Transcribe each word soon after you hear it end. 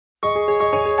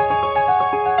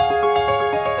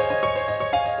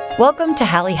Welcome to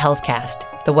Hallie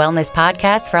Healthcast, the wellness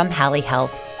podcast from Hallie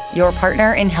Health, your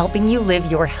partner in helping you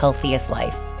live your healthiest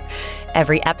life.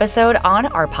 Every episode on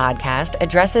our podcast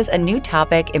addresses a new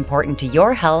topic important to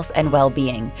your health and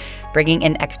well-being, bringing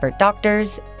in expert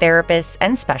doctors, therapists,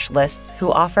 and specialists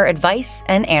who offer advice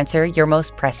and answer your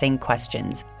most pressing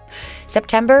questions.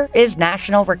 September is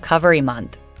National Recovery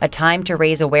Month, a time to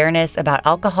raise awareness about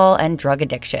alcohol and drug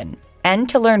addiction, and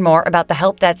to learn more about the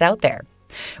help that's out there.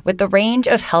 With the range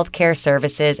of healthcare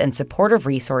services and supportive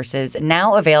resources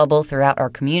now available throughout our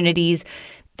communities,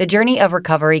 the journey of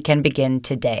recovery can begin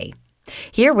today.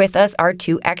 Here with us are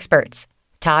two experts.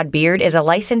 Todd Beard is a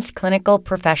licensed clinical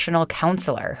professional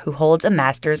counselor who holds a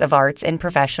Master's of Arts in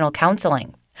Professional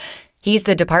Counseling. He's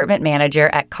the department manager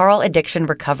at Carle Addiction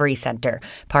Recovery Center,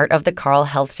 part of the Carle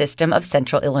Health System of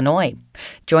Central Illinois.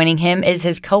 Joining him is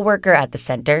his coworker at the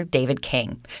center, David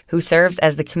King, who serves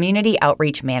as the community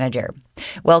outreach manager.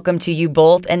 Welcome to you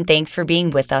both, and thanks for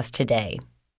being with us today.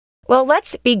 Well,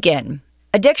 let's begin.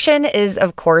 Addiction is,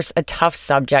 of course, a tough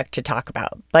subject to talk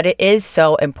about, but it is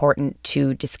so important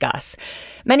to discuss.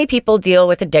 Many people deal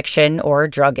with addiction or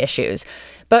drug issues.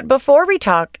 But before we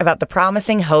talk about the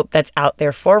promising hope that's out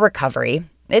there for recovery,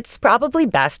 it's probably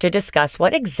best to discuss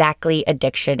what exactly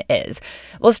addiction is.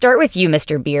 We'll start with you,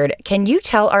 Mr. Beard. Can you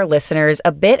tell our listeners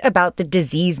a bit about the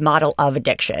disease model of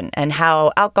addiction and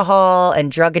how alcohol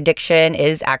and drug addiction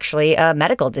is actually a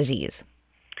medical disease?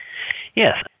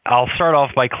 Yes. I'll start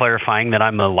off by clarifying that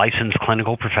I'm a licensed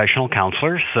clinical professional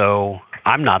counselor, so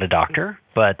I'm not a doctor,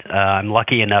 but I'm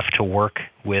lucky enough to work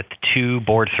with two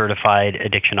board-certified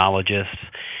addictionologists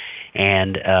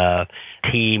and a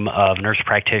team of nurse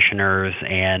practitioners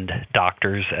and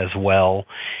doctors as well.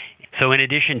 So in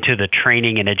addition to the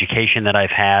training and education that I've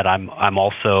had, I'm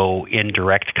also in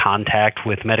direct contact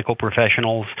with medical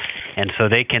professionals, and so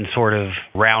they can sort of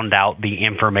round out the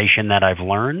information that I've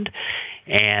learned.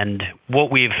 And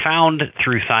what we've found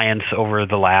through science over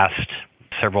the last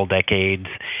several decades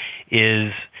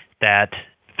is that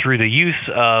through the use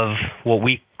of what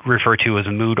we refer to as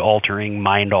mood-altering,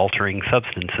 mind-altering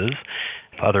substances,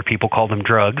 other people call them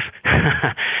drugs,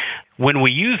 when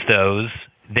we use those,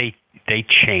 they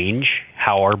change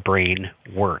how our brain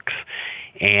works.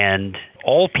 And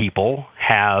all people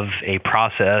have a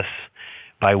process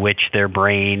by which their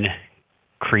brain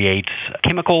creates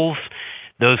chemicals.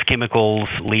 Those chemicals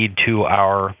lead to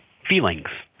our feelings,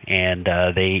 and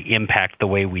they impact the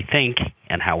way we think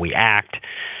and how we act.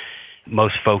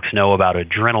 Most folks know about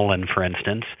adrenaline, for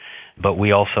instance, but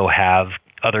we also have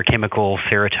other chemicals,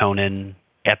 serotonin,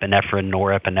 epinephrine,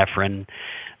 norepinephrine,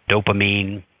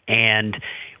 dopamine. And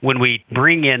when we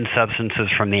bring in substances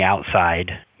from the outside,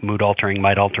 mood-altering,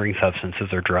 mind-altering substances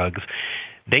or drugs,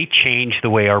 they change the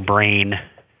way our brain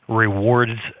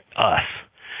rewards us.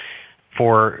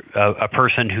 For a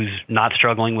person who's not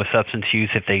struggling with substance use,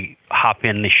 if they hop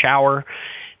in the shower,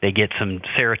 they get some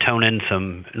serotonin,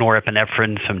 some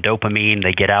norepinephrine, some dopamine.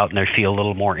 They get out and they feel a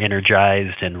little more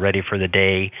energized and ready for the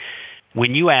day.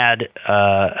 When you add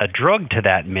a drug to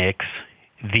that mix,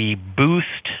 the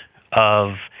boost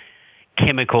of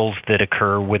chemicals that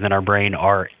occur within our brain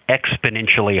are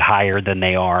exponentially higher than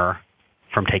they are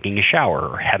from taking a shower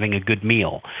or having a good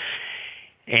meal.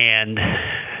 And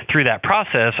through that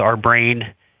process, our brain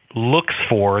looks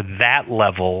for that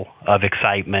level of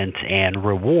excitement and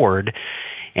reward.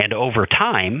 And over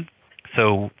time,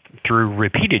 so through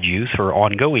repeated use or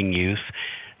ongoing use,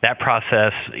 that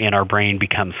process in our brain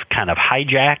becomes kind of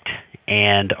hijacked,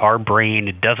 and our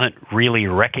brain doesn't really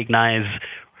recognize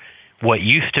what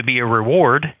used to be a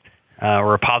reward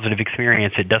or a positive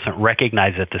experience. It doesn't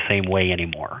recognize it the same way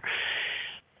anymore.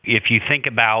 If you think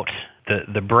about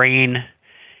the brain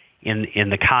in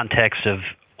the context of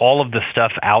all of the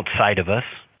stuff outside of us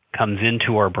comes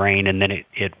into our brain, and then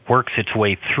it works its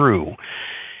way through.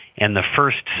 And the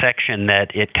first section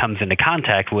that it comes into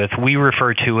contact with, we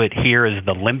refer to it here as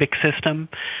the limbic system.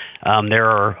 There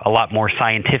are a lot more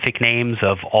scientific names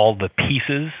of all the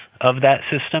pieces of that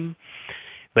system.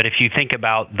 But if you think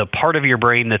about the part of your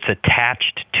brain that's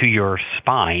attached to your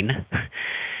spine,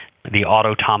 the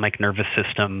autonomic nervous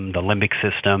system, the limbic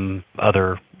system,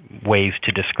 other ways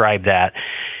to describe that,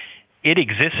 it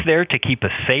exists there to keep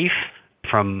us safe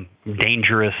from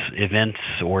dangerous events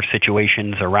or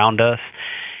situations around us.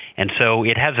 And so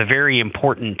it has a very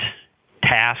important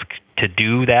task to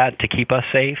do that, to keep us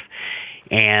safe.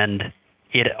 And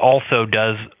it also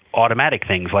does automatic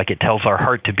things, like it tells our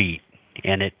heart to beat,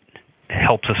 and it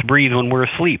helps us breathe when we're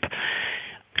asleep.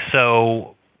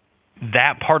 So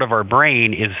that part of our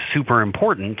brain is super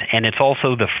important, and it's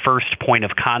also the first point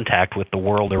of contact with the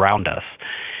world around us.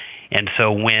 And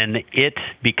so when it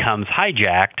becomes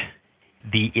hijacked,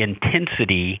 the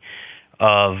intensity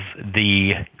of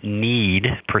the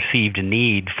perceived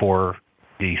need for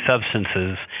the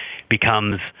substances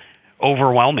becomes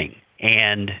overwhelming.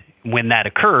 And when that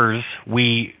occurs,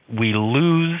 we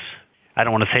lose, I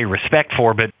don't want to say respect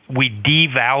for, but we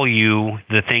devalue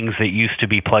the things that used to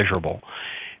be pleasurable,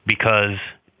 because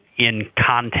in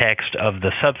context of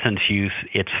the substance use,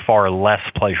 it's far less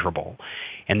pleasurable.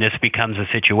 And this becomes a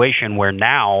situation where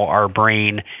now our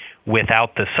brain,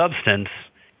 without the substance,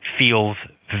 feels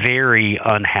very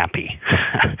unhappy.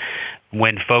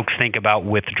 When folks think about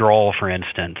withdrawal, for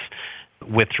instance,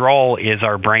 withdrawal is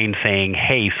our brain saying,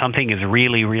 hey, something is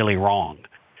really, really wrong.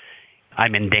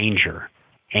 I'm in danger.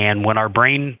 And when our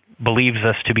brain believes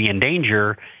us to be in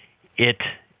danger, it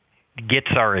gets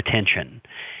our attention.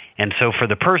 And so for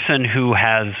the person who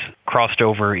has crossed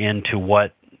over into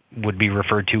what would be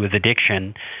referred to as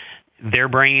addiction, their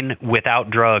brain without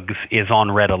drugs is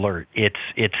on red alert.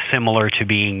 It's similar to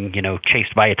being,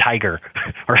 chased by a tiger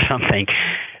or something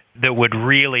that would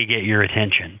really get your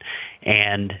attention.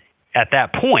 And at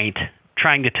that point,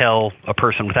 trying to tell a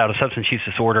person without a substance use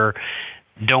disorder,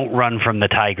 don't run from the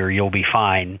tiger, you'll be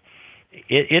fine.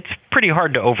 It's pretty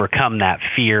hard to overcome that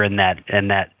fear and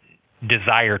that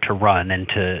desire to run and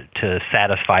to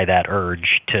satisfy that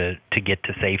urge to get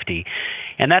to safety.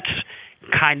 And that's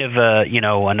kind of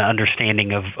an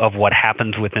understanding of what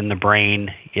happens within the brain.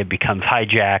 It becomes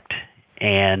hijacked,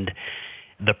 and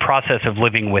the process of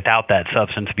living without that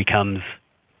substance becomes,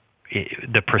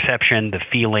 the perception, the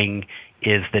feeling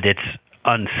is that it's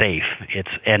unsafe.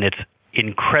 It's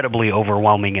incredibly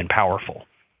overwhelming and powerful.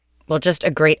 Well, just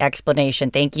a great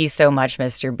explanation. Thank you so much,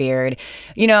 Mr. Beard.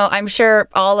 I'm sure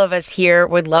all of us here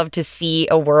would love to see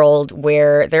a world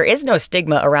where there is no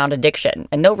stigma around addiction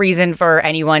and no reason for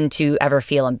anyone to ever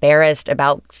feel embarrassed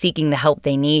about seeking the help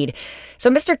they need. So,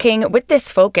 Mr. King, with this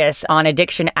focus on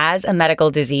addiction as a medical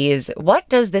disease, what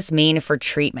does this mean for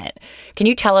treatment? Can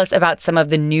you tell us about some of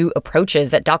the new approaches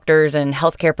that doctors and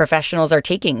healthcare professionals are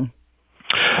taking?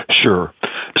 Sure.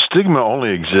 Stigma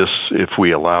only exists if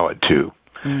we allow it to.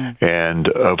 And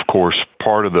of course,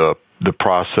 part of the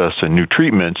process and new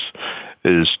treatments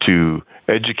is to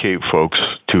educate folks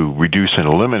to reduce and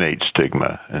eliminate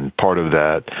stigma. And part of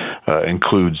that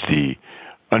includes the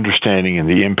understanding and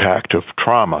the impact of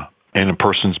trauma in a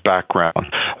person's background.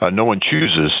 No one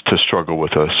chooses to struggle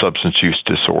with a substance use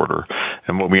disorder.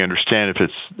 And what we understand, if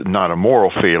it's not a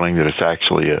moral failing, that it's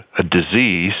actually a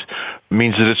disease,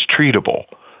 means that it's treatable.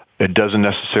 It doesn't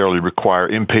necessarily require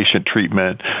inpatient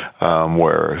treatment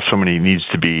where somebody needs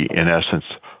to be, in essence,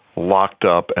 locked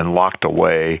up and locked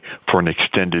away for an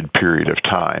extended period of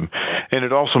time. And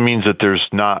it also means that there's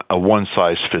not a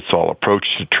one-size-fits-all approach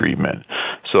to treatment.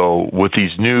 So with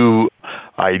these new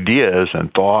ideas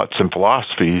and thoughts and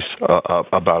philosophies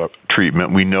about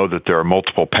treatment, we know that there are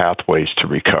multiple pathways to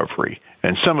recovery.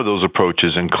 And some of those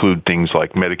approaches include things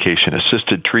like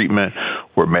medication-assisted treatment,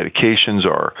 where medications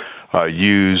are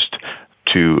used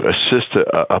to assist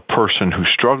a person who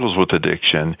struggles with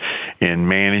addiction in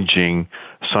managing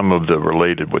some of the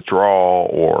related withdrawal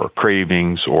or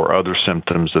cravings or other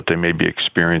symptoms that they may be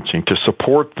experiencing, to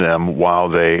support them while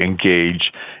they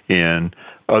engage in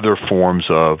other forms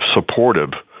of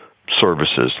supportive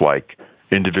services like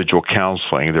individual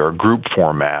counseling. There are group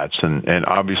formats, and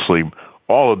obviously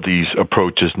all of these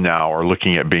approaches now are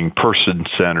looking at being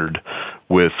person-centered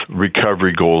with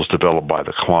recovery goals developed by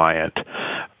the client.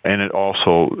 And it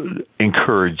also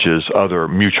encourages other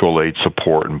mutual aid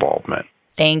support involvement.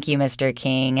 Thank you, Mr.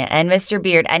 King. And Mr.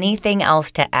 Beard, anything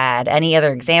else to add? Any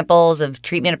other examples of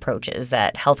treatment approaches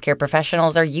that healthcare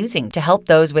professionals are using to help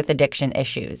those with addiction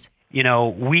issues?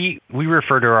 We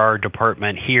refer to our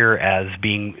department here as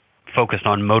being focused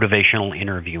on motivational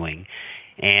interviewing.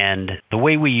 And the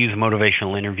way we use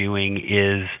motivational interviewing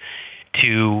is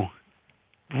to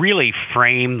really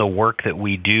frame the work that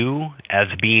we do as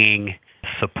being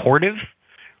supportive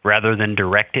rather than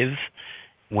directive.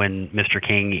 When Mr.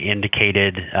 King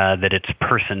indicated that it's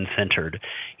person-centered.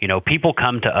 People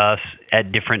come to us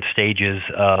at different stages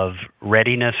of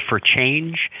readiness for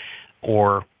change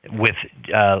or with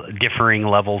differing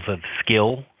levels of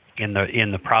skill in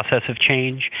the process of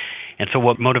change. And so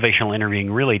what motivational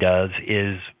interviewing really does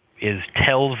is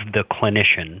tells the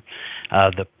clinician,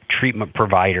 the treatment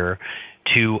provider,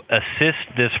 to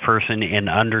assist this person in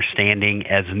understanding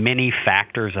as many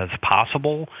factors as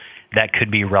possible that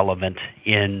could be relevant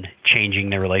in changing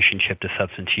their relationship to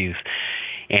substance use.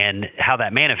 And how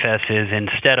that manifests is,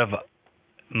 instead of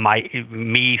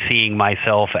me seeing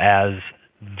myself as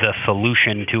the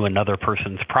solution to another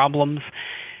person's problems,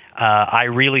 I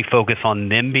really focus on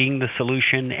them being the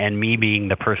solution and me being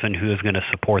the person who is going to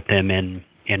support them in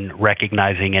in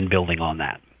recognizing and building on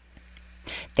that.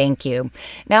 Thank you.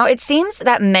 Now, it seems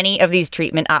that many of these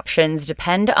treatment options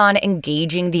depend on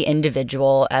engaging the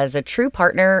individual as a true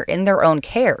partner in their own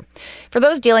care. For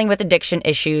those dealing with addiction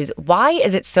issues, why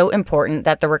is it so important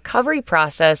that the recovery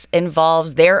process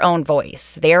involves their own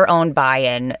voice, their own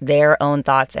buy-in, their own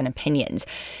thoughts and opinions,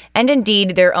 and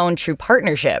indeed their own true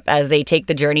partnership as they take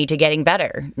the journey to getting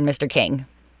better, Mr. King?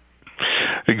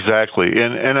 Exactly.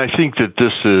 And I think that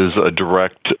this is a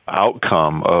direct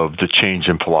outcome of the change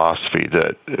in philosophy,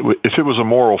 that if it was a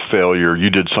moral failure,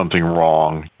 you did something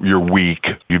wrong, you're weak,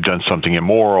 you've done something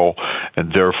immoral,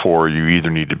 and therefore you either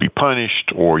need to be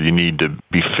punished or you need to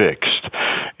be fixed.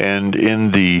 And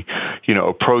in the,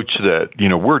 approach that,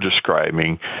 we're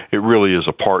describing, it really is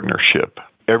a partnership.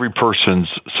 Every person's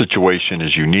situation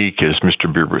is unique, as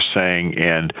Mr. Beard was saying,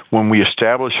 and when we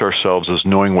establish ourselves as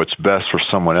knowing what's best for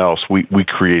someone else, we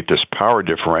create this power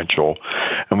differential,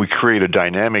 and we create a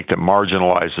dynamic that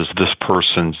marginalizes this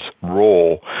person's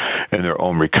role in their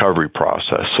own recovery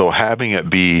process. So having it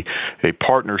be a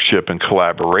partnership and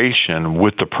collaboration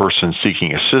with the person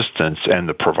seeking assistance and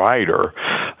the provider,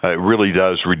 it really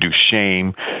does reduce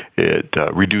shame. It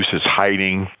reduces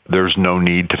hiding. There's no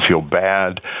need to feel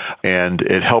bad, and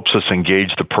it helps us engage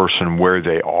the person where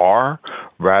they are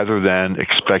rather than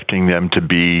expecting them to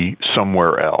be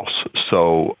somewhere else.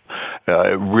 So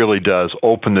it really does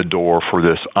open the door for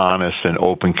this honest and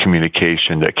open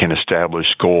communication that can establish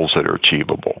goals that are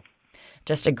achievable.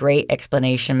 Just a great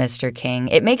explanation, Mr. King.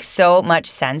 It makes so much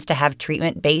sense to have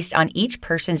treatment based on each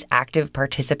person's active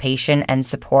participation and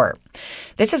support.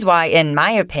 This is why, in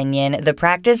my opinion, the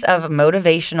practice of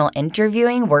motivational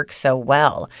interviewing works so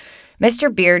well.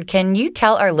 Mr. Beard, can you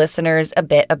tell our listeners a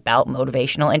bit about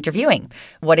motivational interviewing,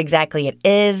 what exactly it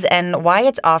is, and why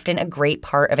it's often a great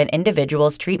part of an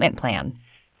individual's treatment plan?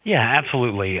 Yeah,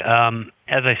 absolutely.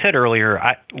 As I said earlier,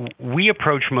 we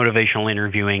approach motivational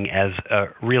interviewing as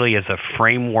a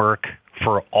framework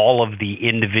for all of the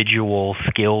individual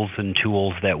skills and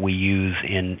tools that we use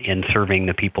in serving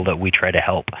the people that we try to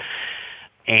help.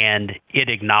 And it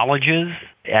acknowledges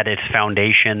at its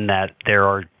foundation that there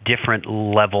are different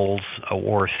levels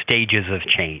or stages of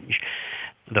change.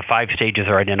 The 5 stages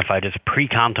are identified as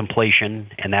pre-contemplation,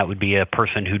 and that would be a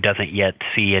person who doesn't yet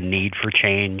see a need for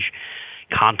change.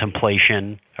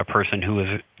 Contemplation, a person who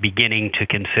is beginning to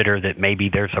consider that maybe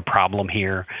there's a problem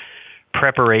here.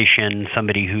 Preparation,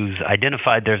 somebody who's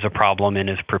identified there's a problem and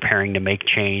is preparing to make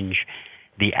change.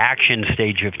 The action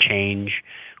stage of change,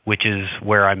 which is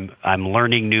where I'm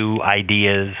learning new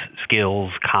ideas,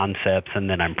 skills, concepts, and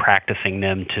then I'm practicing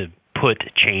them to put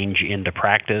change into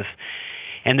practice.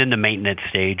 And then the maintenance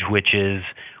stage, which is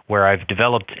where I've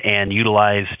developed and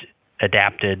utilized,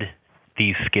 adapted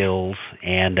these skills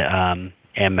and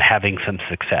am having some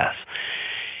success.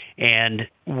 And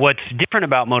what's different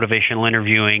about motivational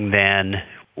interviewing than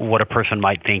what a person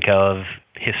might think of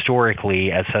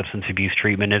historically as substance abuse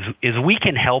treatment is we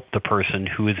can help the person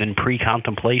who is in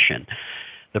pre-contemplation,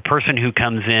 the person who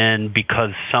comes in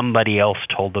because somebody else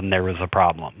told them there was a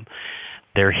problem.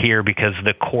 They're here because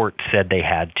the court said they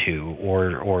had to,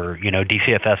 or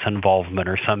DCFS involvement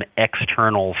or some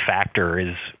external factor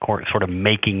is sort of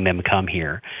making them come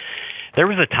here. There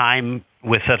was a time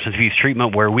with substance abuse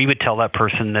treatment where we would tell that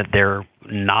person that they're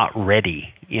not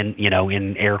ready, in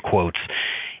air quotes,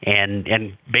 and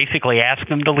basically ask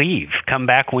them to leave. Come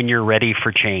back when you're ready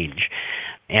for change.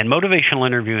 And motivational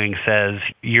interviewing says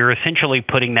you're essentially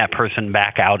putting that person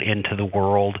back out into the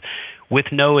world with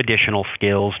no additional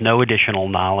skills, no additional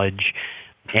knowledge,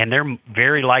 and they're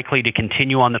very likely to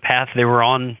continue on the path they were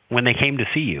on when they came to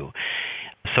see you.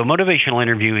 So motivational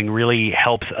interviewing really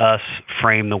helps us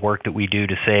frame the work that we do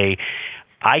to say,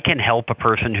 I can help a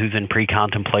person who's in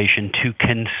pre-contemplation to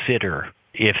consider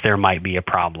if there might be a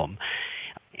problem.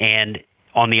 And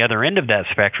on the other end of that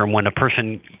spectrum, when a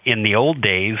person in the old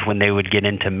days, when they would get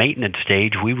into maintenance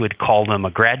stage, we would call them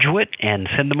a graduate and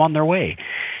send them on their way.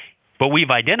 But we've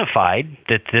identified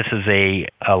that this is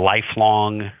a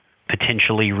lifelong,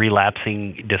 potentially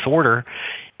relapsing disorder,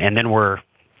 and then we're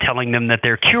telling them that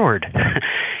they're cured.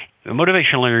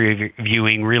 Motivational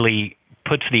interviewing really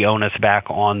puts the onus back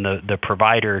on the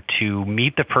provider to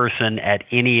meet the person at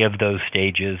any of those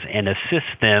stages and assist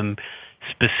them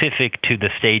specific to the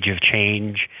stage of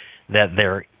change that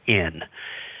they're in.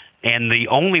 And the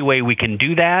only way we can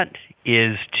do that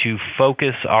is to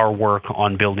focus our work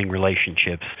on building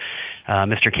relationships.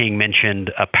 Mr. King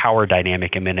mentioned a power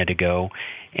dynamic a minute ago.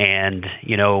 And,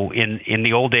 in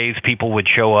the old days, people would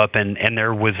show up and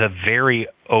there was a very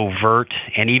overt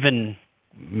and even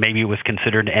maybe it was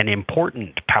considered an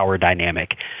important power dynamic.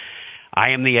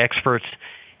 I am the expert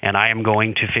and I am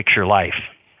going to fix your life.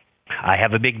 I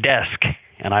have a big desk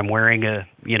and I'm wearing a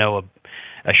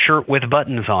shirt with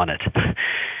buttons on it.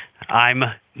 I'm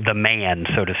the man,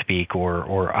 so to speak,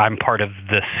 or I'm part of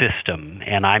the system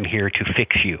and I'm here to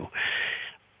fix you.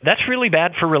 That's really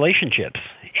bad for relationships.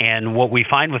 And what we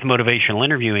find with motivational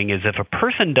interviewing is if a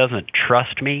person doesn't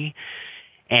trust me,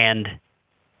 and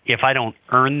if I don't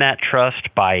earn that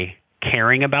trust by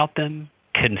caring about them,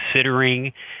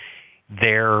 considering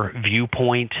their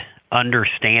viewpoint,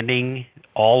 understanding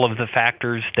all of the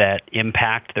factors that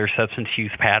impact their substance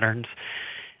use patterns,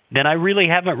 then I really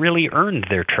haven't really earned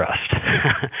their trust.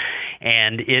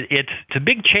 And it's a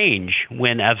big change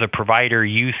when, as a provider,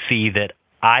 you see that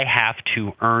I have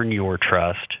to earn your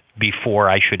trust before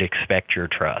I should expect your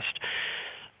trust.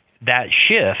 That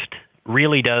shift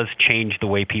really does change the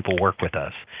way people work with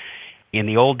us. In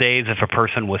the old days, if a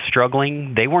person was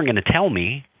struggling, they weren't going to tell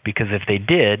me, because if they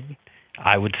did,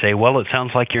 I would say, well, it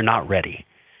sounds like you're not ready.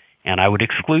 And I would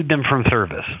exclude them from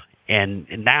service. And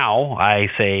now I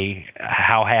say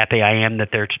how happy I am that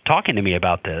they're talking to me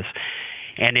about this.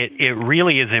 And it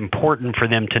really is important for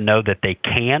them to know that they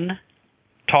can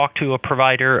talk to a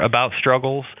provider about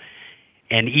struggles.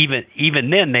 And even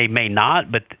then, they may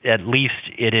not, but at least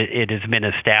it has been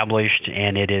established,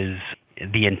 and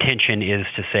the intention is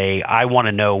to say, I want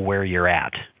to know where you're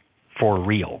at for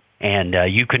real. And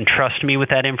you can trust me with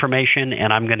that information,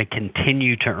 and I'm going to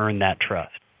continue to earn that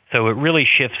trust. So it really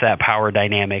shifts that power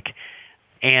dynamic.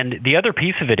 And the other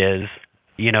piece of it is,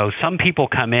 some people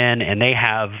come in and they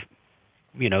have,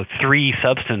 3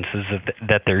 substances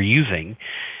that they're using,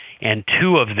 and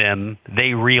 2 of them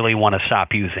they really want to stop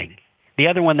using. The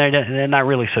other one they're not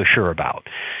really so sure about.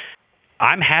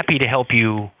 I'm happy to help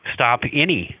you stop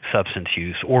any substance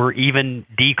use or even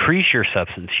decrease your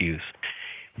substance use.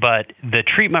 But the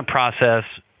treatment process,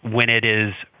 when it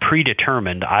is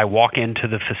predetermined, I walk into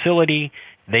the facility,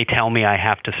 they tell me I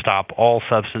have to stop all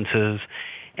substances,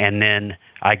 and then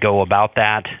I go about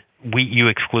that. You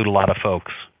exclude a lot of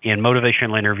folks. In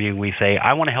motivational interviewing, we say,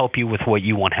 I want to help you with what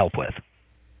you want help with.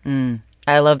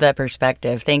 I love that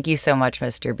perspective. Thank you so much,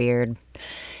 Mr. Beard.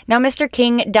 Now, Mr.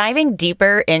 King, diving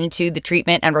deeper into the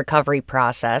treatment and recovery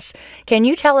process, can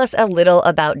you tell us a little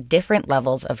about different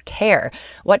levels of care?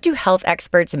 What do health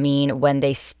experts mean when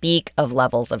they speak of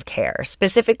levels of care,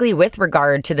 specifically with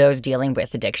regard to those dealing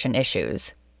with addiction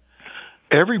issues?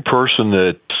 Every person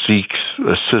that seeks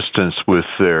assistance with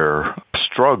their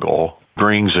struggle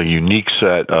brings a unique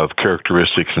set of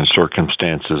characteristics and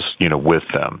circumstances, with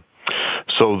them.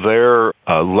 So their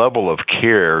level of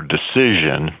care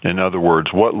decision, in other words,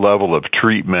 what level of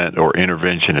treatment or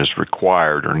intervention is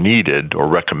required or needed or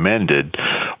recommended,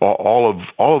 all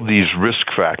of these risk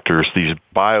factors, these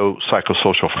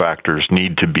biopsychosocial factors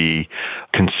need to be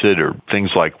considered.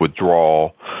 Things like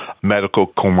withdrawal, medical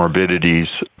comorbidities,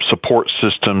 support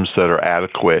systems that are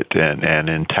adequate and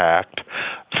intact,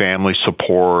 family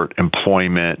support,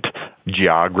 employment,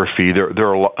 geography.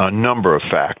 There are a number of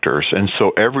factors. And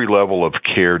so every level of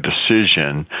care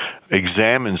decision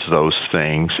examines those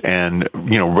things and,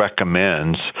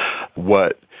 recommends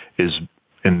what is,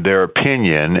 in their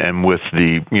opinion, and with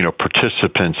the,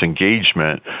 participants'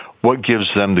 engagement, what gives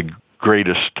them the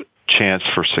greatest chance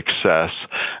for success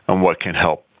and what can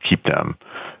help keep them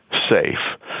safe.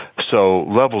 So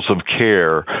levels of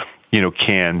care,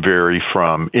 can vary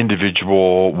from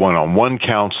individual one-on-one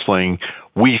counseling,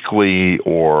 weekly,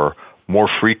 or more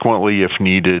frequently if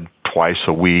needed, twice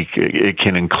a week. It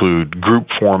can include group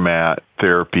format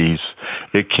therapies.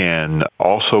 It can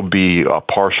also be a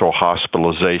partial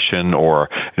hospitalization or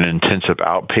an intensive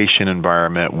outpatient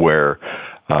environment where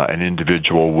an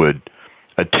individual would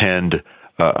attend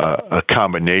a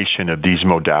combination of these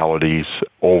modalities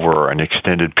over an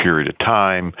extended period of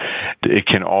time. It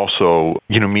can also,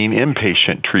 mean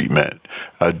inpatient treatment,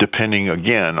 depending,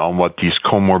 again, on what these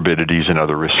comorbidities and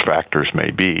other risk factors may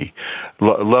be.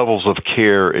 Levels of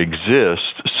care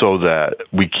exist so that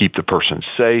we keep the person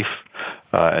safe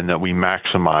and that we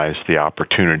maximize the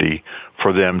opportunity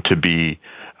for them to be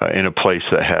in a place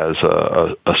that has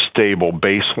a stable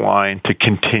baseline to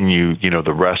continue,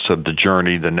 the rest of the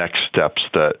journey, the next steps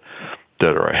that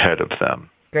are ahead of them.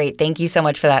 Great. Thank you so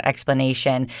much for that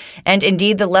explanation. And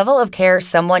indeed, the level of care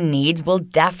someone needs will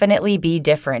definitely be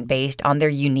different based on their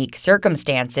unique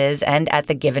circumstances and at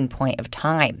the given point of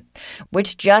time,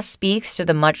 which just speaks to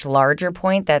the much larger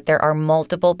point that there are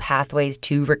multiple pathways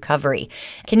to recovery.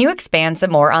 Can you expand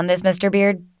some more on this, Mr.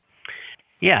 Beard?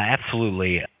 Yeah,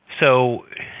 absolutely. So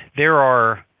there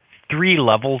are 3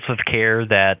 levels of care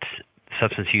that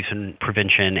substance use and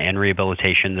prevention and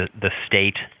rehabilitation, the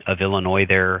state of Illinois,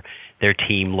 their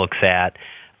team looks at,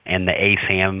 and the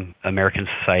ASAM, American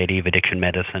Society of Addiction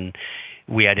Medicine.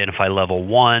 we identify level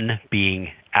 1 being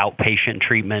outpatient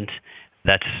treatment.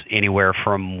 That's anywhere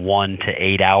from 1 to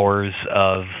 8 hours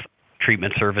of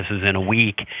treatment services in a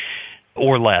week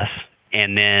or less.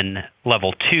 And then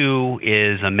level 2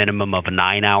 is a minimum of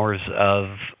 9 hours of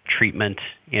treatment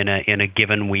in a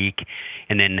given week.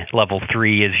 And then level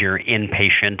 3 is your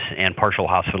inpatient and partial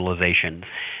hospitalization.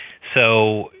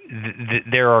 So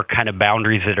there are kind of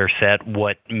boundaries that are set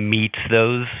what meets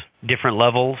those different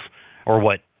levels or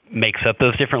what makes up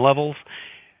those different levels.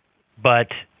 But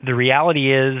the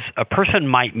reality is a person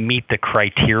might meet the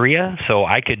criteria. So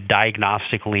I could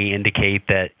diagnostically indicate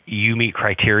that you meet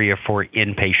criteria for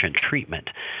inpatient treatment,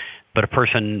 but a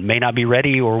person may not be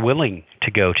ready or willing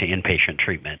to go to inpatient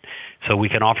treatment. So we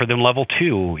can offer them level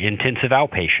 2, intensive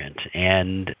outpatient,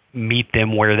 and meet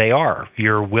them where they are.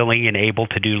 You're willing and able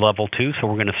to do level 2, so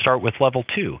we're going to start with level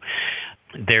 2.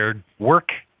 Their work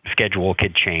schedule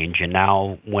could change, and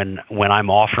now when I'm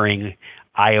offering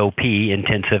IOP,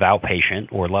 intensive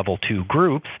outpatient, or level 2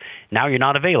 groups, now you're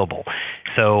not available.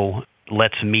 So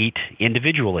let's meet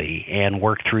individually and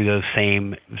work through those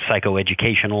same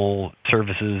psychoeducational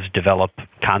services, develop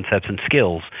concepts and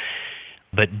skills,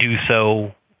 but do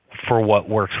so for what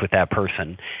works with that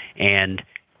person. And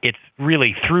it's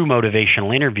really through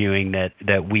motivational interviewing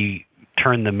that we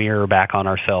turn the mirror back on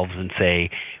ourselves and say,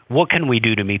 what can we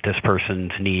do to meet this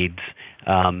person's needs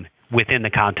within the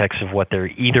context of what they're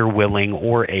either willing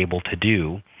or able to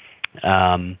do.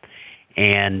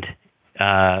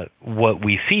 What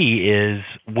we see is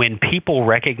when people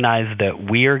recognize that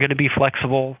we are going to be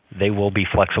flexible, they will be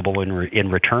flexible in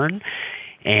return.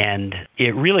 And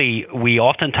we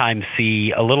oftentimes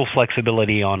see a little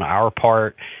flexibility on our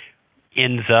part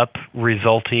ends up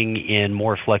resulting in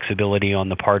more flexibility on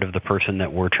the part of the person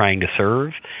that we're trying to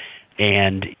serve.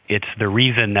 And it's the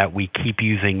reason that we keep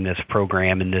using this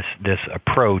program and this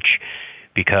approach,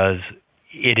 because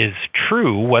it is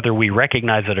true, whether we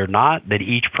recognize it or not, that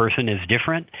each person is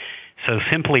different. So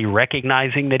simply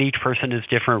recognizing that each person is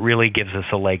different really gives us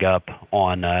a leg up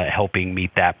on helping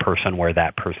meet that person where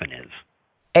that person is.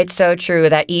 It's so true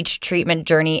that each treatment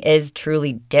journey is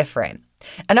truly different.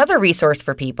 Another resource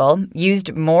for people,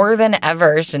 used more than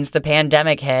ever since the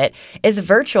pandemic hit, is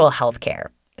virtual healthcare.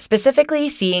 Specifically,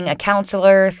 seeing a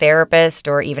counselor, therapist,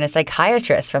 or even a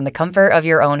psychiatrist from the comfort of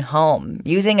your own home,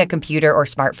 using a computer or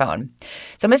smartphone.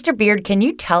 So, Mr. Beard, can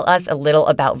you tell us a little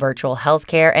about virtual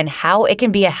healthcare and how it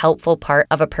can be a helpful part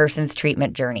of a person's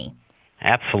treatment journey?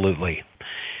 Absolutely.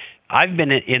 I've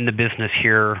been in the business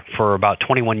here for about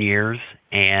 21 years,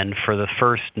 and for the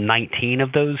first 19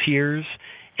 of those years,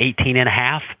 18 and a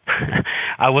half,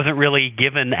 I wasn't really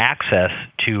given access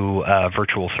to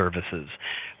virtual services.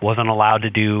 Wasn't allowed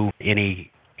to do any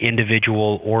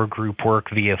individual or group work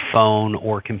via phone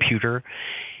or computer.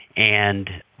 And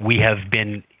we have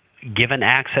been given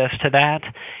access to that,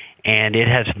 and it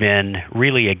has been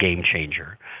really a game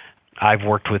changer. I've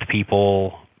worked with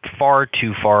people far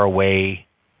too far away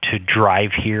to drive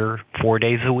here 4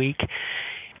 days a week,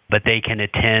 but they can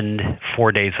attend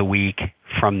 4 days a week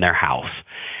from their house.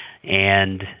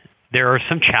 And there are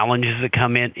some challenges that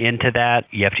come into that.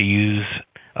 You have to use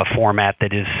a format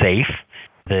that is safe,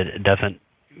 that doesn't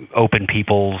open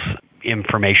people's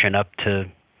information up to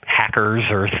hackers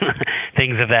or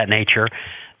things of that nature.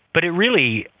 But it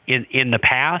really, in the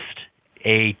past,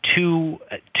 a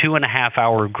 2.5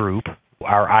 hour group,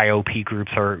 our IOP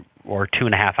groups are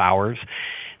 2.5 hours,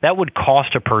 that would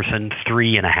cost a person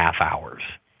 3.5 hours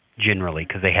generally,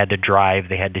 because they had to drive,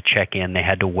 they had to check in, they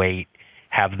had to wait,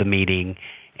 have the meeting,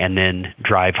 and then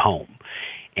drive home.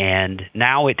 And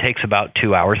now it takes about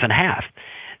 2.5 hours.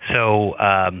 So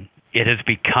it has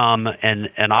become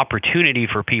an opportunity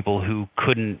for people who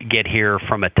couldn't get here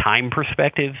from a time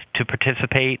perspective to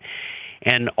participate.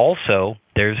 And also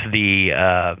there's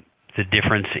the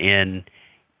difference in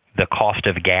the cost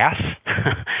of gas,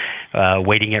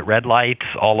 waiting at red lights,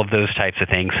 all of those types of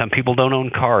things. Some people don't own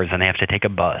cars and they have to take a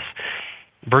bus.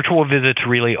 Virtual visits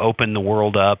really open the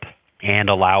world up and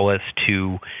allow us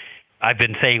to, I've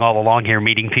been saying all along here,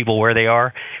 meeting people where they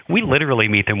are. We literally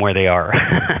meet them where they are.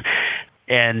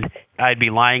 And I'd be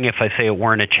lying if I say it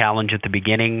weren't a challenge at the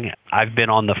beginning. I've been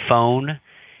on the phone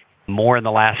more in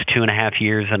the last 2.5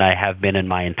 years than I have been in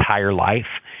my entire life.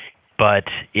 But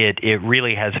it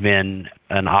really has been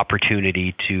an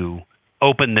opportunity to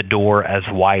open the door as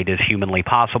wide as humanly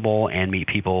possible and meet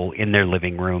people in their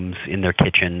living rooms, in their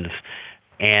kitchens.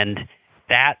 And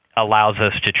that allows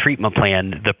us to treatment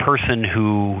plan the person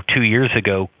who 2 years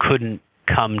ago couldn't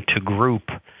come to group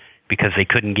because they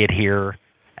couldn't get here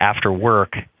after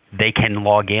work. They can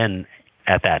log in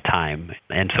at that time.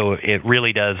 And so it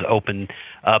really does open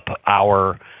up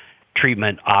our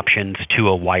treatment options to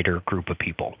a wider group of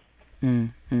people.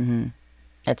 Mm-hmm.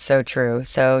 That's so true.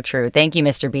 So true. Thank you,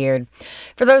 Mr. Beard.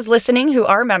 For those listening who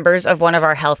are members of one of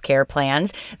our healthcare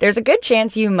plans, there's a good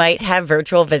chance you might have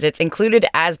virtual visits included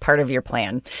as part of your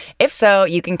plan. If so,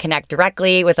 you can connect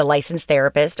directly with a licensed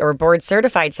therapist or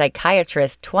board-certified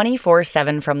psychiatrist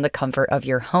 24/7 from the comfort of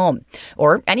your home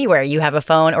or anywhere you have a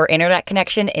phone or internet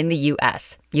connection in the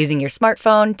U.S. using your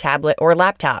smartphone, tablet, or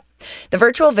laptop. The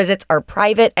virtual visits are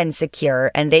private and secure,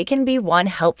 and they can be one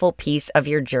helpful piece of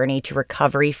your journey to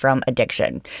recovery from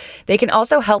addiction. They can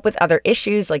also help with other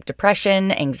issues like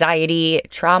depression, anxiety,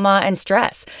 trauma, and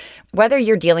stress, whether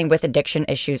you're dealing with addiction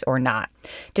issues or not.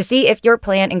 To see if your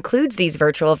plan includes these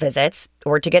virtual visits,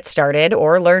 or to get started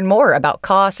or learn more about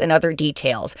costs and other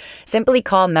details, simply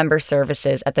call Member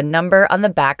Services at the number on the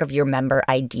back of your member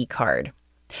ID card.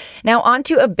 Now, on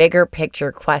to a bigger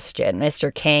picture question,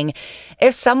 Mr. King.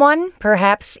 If someone,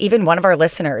 perhaps even one of our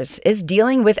listeners, is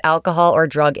dealing with alcohol or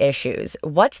drug issues,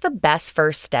 what's the best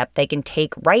first step they can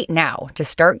take right now to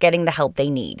start getting the help they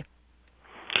need?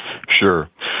 Sure.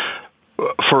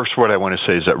 First, what I want to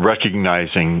say is that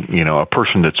recognizing, a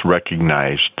person that's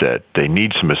recognized that they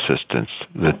need some assistance,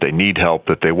 that they need help,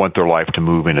 that they want their life to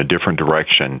move in a different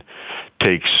direction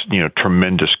takes,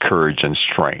 tremendous courage and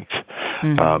strength.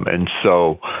 Mm-hmm. And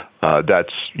so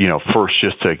that's, first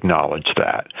just to acknowledge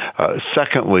that.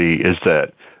 Secondly is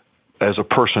that as a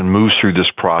person moves through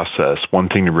this process, one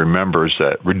thing to remember is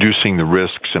that reducing the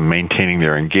risks and maintaining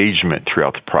their engagement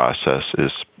throughout the process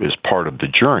is part of the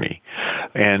journey.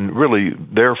 And really,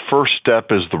 their first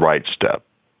step is the right step.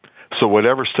 So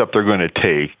whatever step they're going to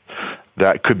take,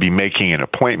 that could be making an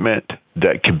appointment,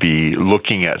 that could be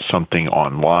looking at something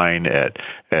online, at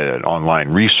an online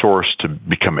resource to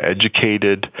become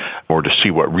educated or to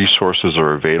see what resources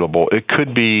are available. It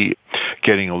could be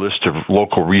getting a list of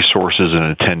local resources and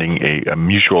attending a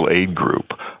mutual aid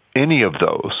group. Any of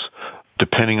those,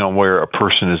 depending on where a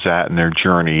person is at in their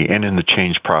journey and in the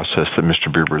change process that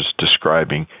Mr. Beard was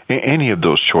describing, any of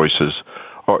those choices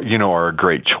are a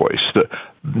great choice.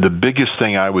 The biggest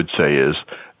thing I would say is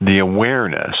the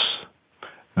awareness,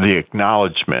 the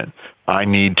acknowledgement, I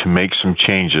need to make some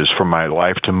changes for my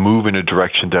life to move in a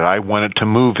direction that I want it to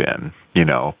move in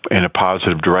a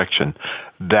positive direction.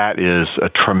 That is a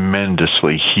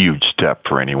tremendously huge step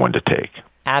for anyone to take.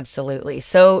 Absolutely.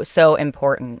 So, so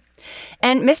important.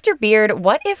 And Mr. Beard,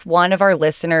 what if one of our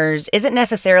listeners isn't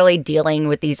necessarily dealing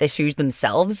with these issues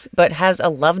themselves, but has a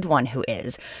loved one who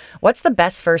is? What's the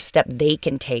best first step they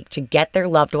can take to get their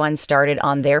loved one started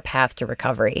on their path to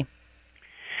recovery?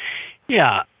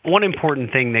 Yeah, one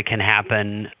important thing that can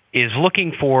happen is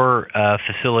looking for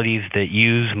facilities that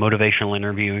use motivational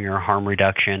interviewing or harm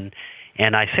reduction.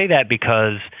 And I say that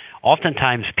because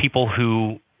oftentimes people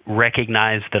who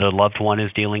recognize that a loved one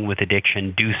is dealing with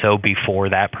addiction do so before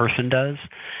that person does.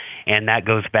 And that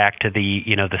goes back to the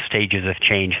stages of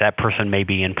change. That person may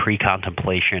be in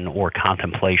pre-contemplation or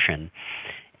contemplation.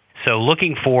 So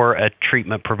looking for a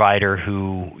treatment provider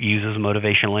who uses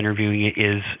motivational interviewing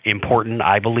is important,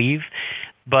 I believe.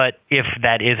 But if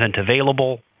that isn't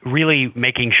available, really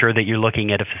making sure that you're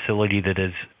looking at a facility that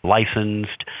is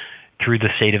licensed through the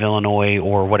state of Illinois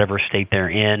or whatever state they're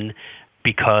in,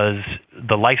 because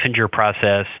the licensure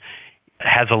process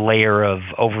has a layer of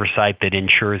oversight that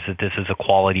ensures that this is a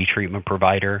quality treatment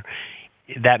provider.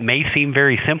 That may seem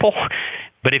very simple,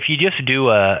 but if you just do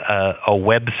a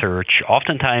web search,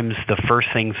 oftentimes the first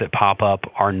things that pop up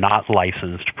are not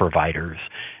licensed providers.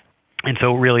 And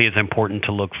so it really is important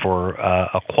to look for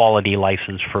a quality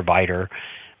licensed provider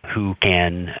who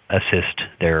can assist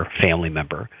their family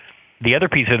member. The other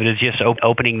piece of it is just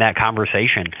opening that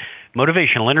conversation.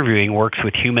 Motivational interviewing works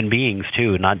with human beings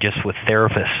too, not just with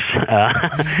therapists.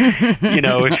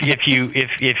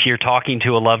 If you're talking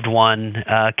to a loved one,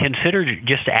 consider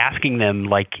just asking them,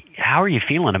 like, how are you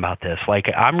feeling about this? Like,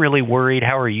 I'm really worried.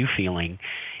 How are you feeling?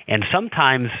 And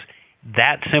sometimes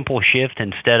that simple shift,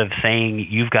 instead of saying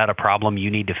you've got a problem, you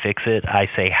need to fix it, I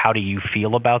say, how do you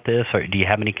feel about this? Or do you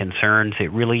have any concerns?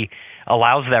 It really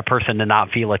allows that person to not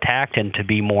feel attacked and to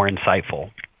be more insightful.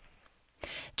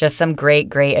 Just some great,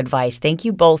 great advice. Thank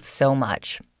you both so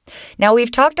much. Now,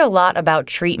 we've talked a lot about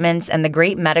treatments and the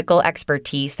great medical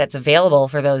expertise that's available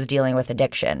for those dealing with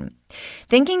addiction.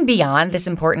 Thinking beyond this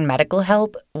important medical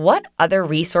help, what other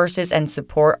resources and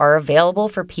support are available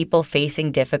for people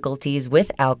facing difficulties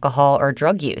with alcohol or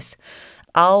drug use?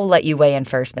 I'll let you weigh in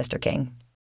first, Mr. King.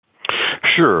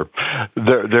 Sure.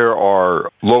 There are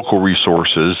local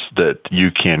resources that you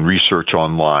can research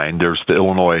online. There's the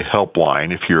Illinois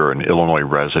Helpline if you're an Illinois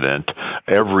resident.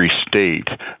 Every state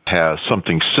has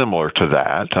something similar to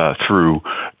that through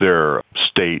their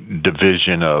state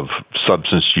division of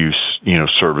substance use,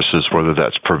 services, whether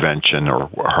that's prevention or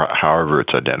however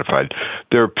it's identified.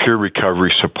 There are peer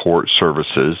recovery support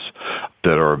services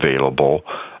that are available.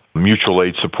 Mutual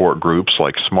aid support groups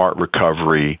like Smart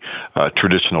Recovery,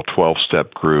 traditional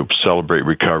 12-step groups, Celebrate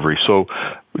Recovery. So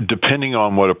depending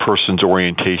on what a person's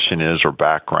orientation is or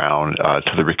background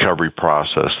to the recovery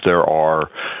process, there are,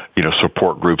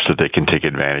 support groups that they can take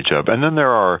advantage of. And then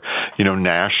there are,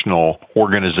 national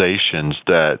organizations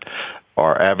that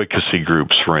are advocacy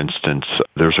groups, for instance.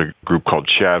 There's a group called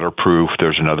Shatterproof.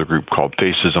 There's another group called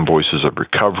Faces and Voices of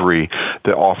Recovery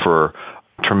that offer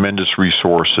tremendous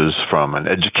resources from an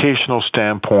educational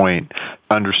standpoint,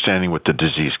 understanding what the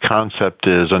disease concept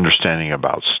is, understanding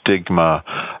about stigma,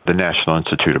 the National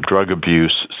Institute of Drug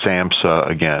Abuse, SAMHSA,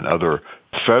 again, other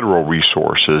federal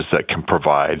resources that can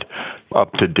provide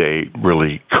up-to-date,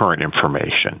 really current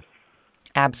information.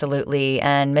 Absolutely.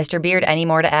 And Mr. Beard, any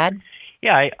more to add?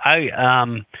 Yeah,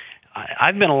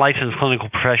 I've been a licensed clinical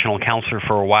professional counselor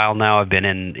for a while now. I've been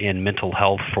in mental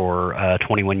health for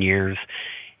 21 years.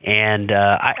 And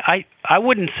I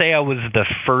wouldn't say I was the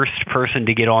first person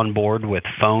to get on board with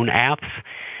phone apps,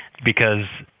 because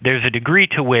there's a degree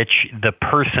to which the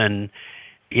person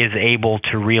is able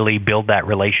to really build that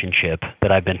relationship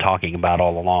that I've been talking about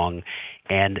all along.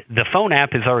 And the phone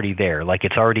app is already there, like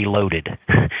it's already loaded.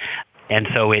 And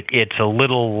so it's a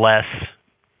little less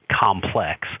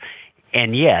complex.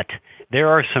 And yet, there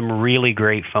are some really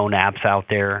great phone apps out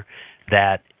there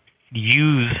that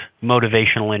use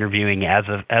motivational interviewing as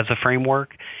a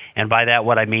framework. And by that,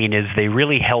 what I mean is they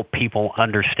really help people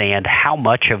understand how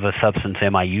much of a substance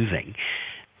am I using.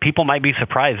 People might be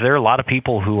surprised. There are a lot of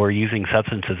people who are using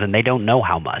substances and they don't know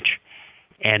how much.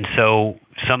 And so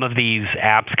some of these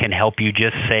apps can help you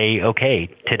just say, okay,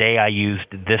 today I used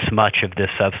this much of this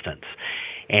substance.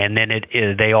 And then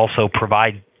they also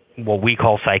provide what we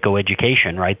call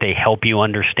psychoeducation, right? They help you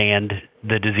understand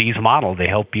the disease model. They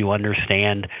help you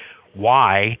understand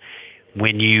why,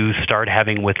 when you start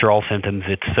having withdrawal symptoms,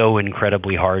 it's so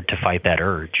incredibly hard to fight that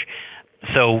urge.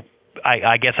 So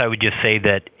I guess I would just say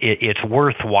that it's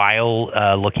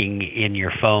worthwhile looking in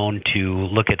your phone to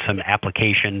look at some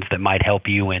applications that might help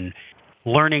you in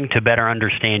learning to better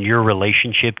understand your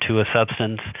relationship to a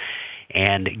substance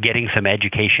and getting some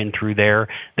education through there.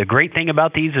 The great thing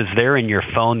about these is they're in your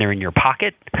phone, they're in your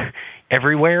pocket,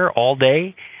 everywhere, all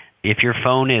day. If your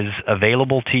phone is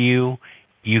available to you,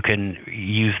 you can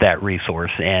use that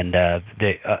resource. And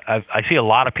I see a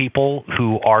lot of people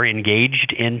who are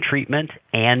engaged in treatment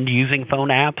and using phone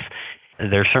apps.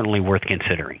 They're certainly worth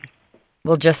considering.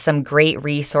 Well, just some great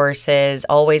resources.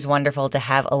 Always wonderful to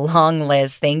have a long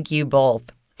list. Thank you both.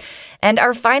 And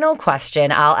our final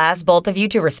question, I'll ask both of you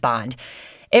to respond.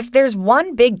 If there's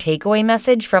one big takeaway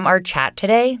message from our chat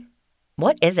today,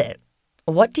 what is it?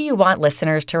 What do you want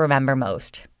listeners to remember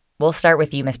most? We'll start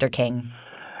with you, Mr. King.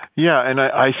 Yeah, and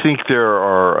I think there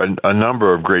are a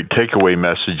number of great takeaway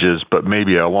messages, but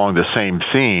maybe along the same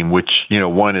theme, which,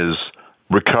 one is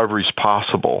recovery's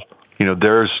possible.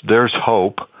 There's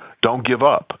hope. Don't give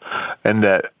up. And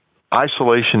that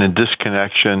isolation and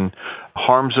disconnection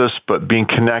harms us, but being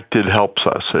connected helps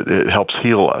us. It helps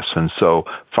heal us. And so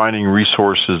finding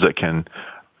resources that can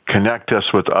connect us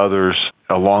with others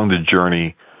along the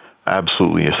journey,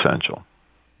 absolutely essential.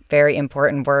 Very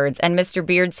important words. And Mr.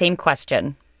 Beard, same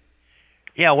question.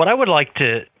 Yeah, what I would like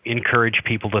to encourage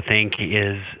people to think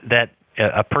is that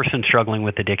a person struggling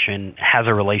with addiction has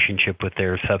a relationship with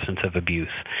their substance of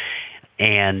abuse.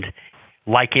 And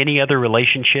like any other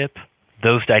relationship,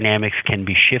 those dynamics can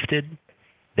be shifted.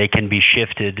 They can be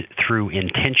shifted through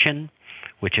intention,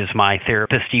 which is my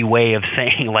therapist-y way of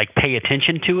saying, like, pay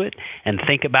attention to it and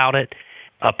think about it,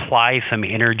 apply some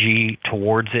energy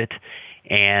towards it,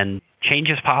 and change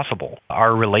is possible.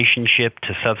 Our relationship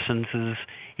to substances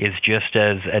is just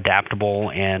as adaptable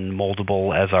and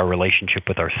moldable as our relationship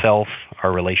with ourself,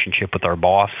 our relationship with our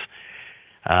boss,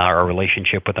 our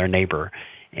relationship with our neighbor.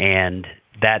 And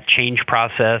that change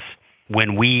process,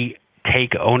 when we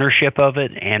take ownership of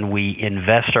it and we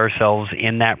invest ourselves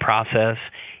in that process,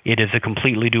 it is a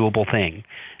completely doable thing.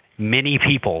 Many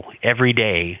people every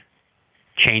day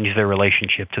change their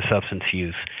relationship to substance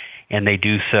use, and they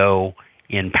do so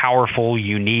in powerful,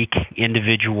 unique,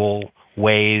 individual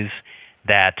ways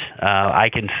that I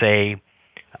can say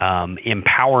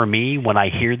empower me when I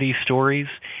hear these stories.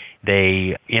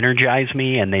 They energize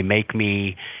me and they make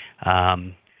me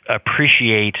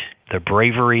appreciate the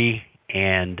bravery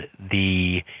and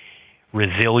the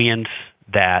resilience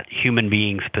that human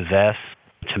beings possess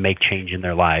to make change in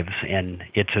their lives. And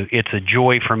it's a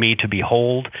joy for me to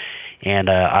behold, and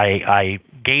I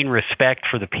gain respect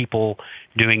for the people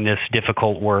doing this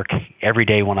difficult work every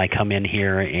day when I come in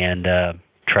here and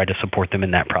try to support them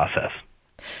in that process.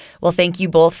 Well, thank you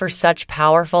both for such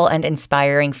powerful and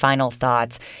inspiring final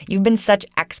thoughts. You've been such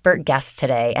expert guests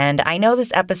today, and I know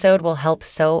this episode will help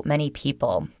so many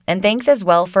people. And thanks as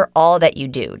well for all that you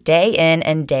do, day in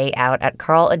and day out at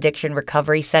Carle Addiction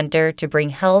Recovery Center to bring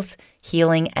health,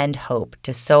 healing, and hope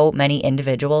to so many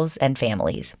individuals and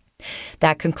families.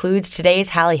 That concludes today's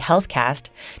Hallie Healthcast.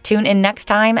 Tune in next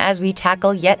time as we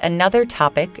tackle yet another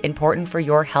topic important for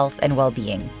your health and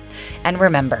well-being. And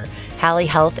remember, Hallie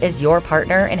Health is your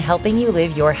partner in helping you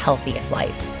live your healthiest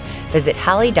life. Visit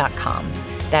Hallie.com.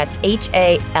 That's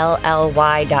HALLY.com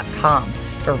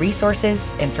for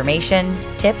resources, information,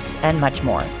 tips, and much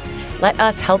more. Let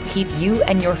us help keep you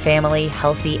and your family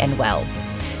healthy and well.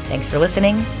 Thanks for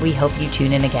listening. We hope you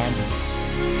tune in again.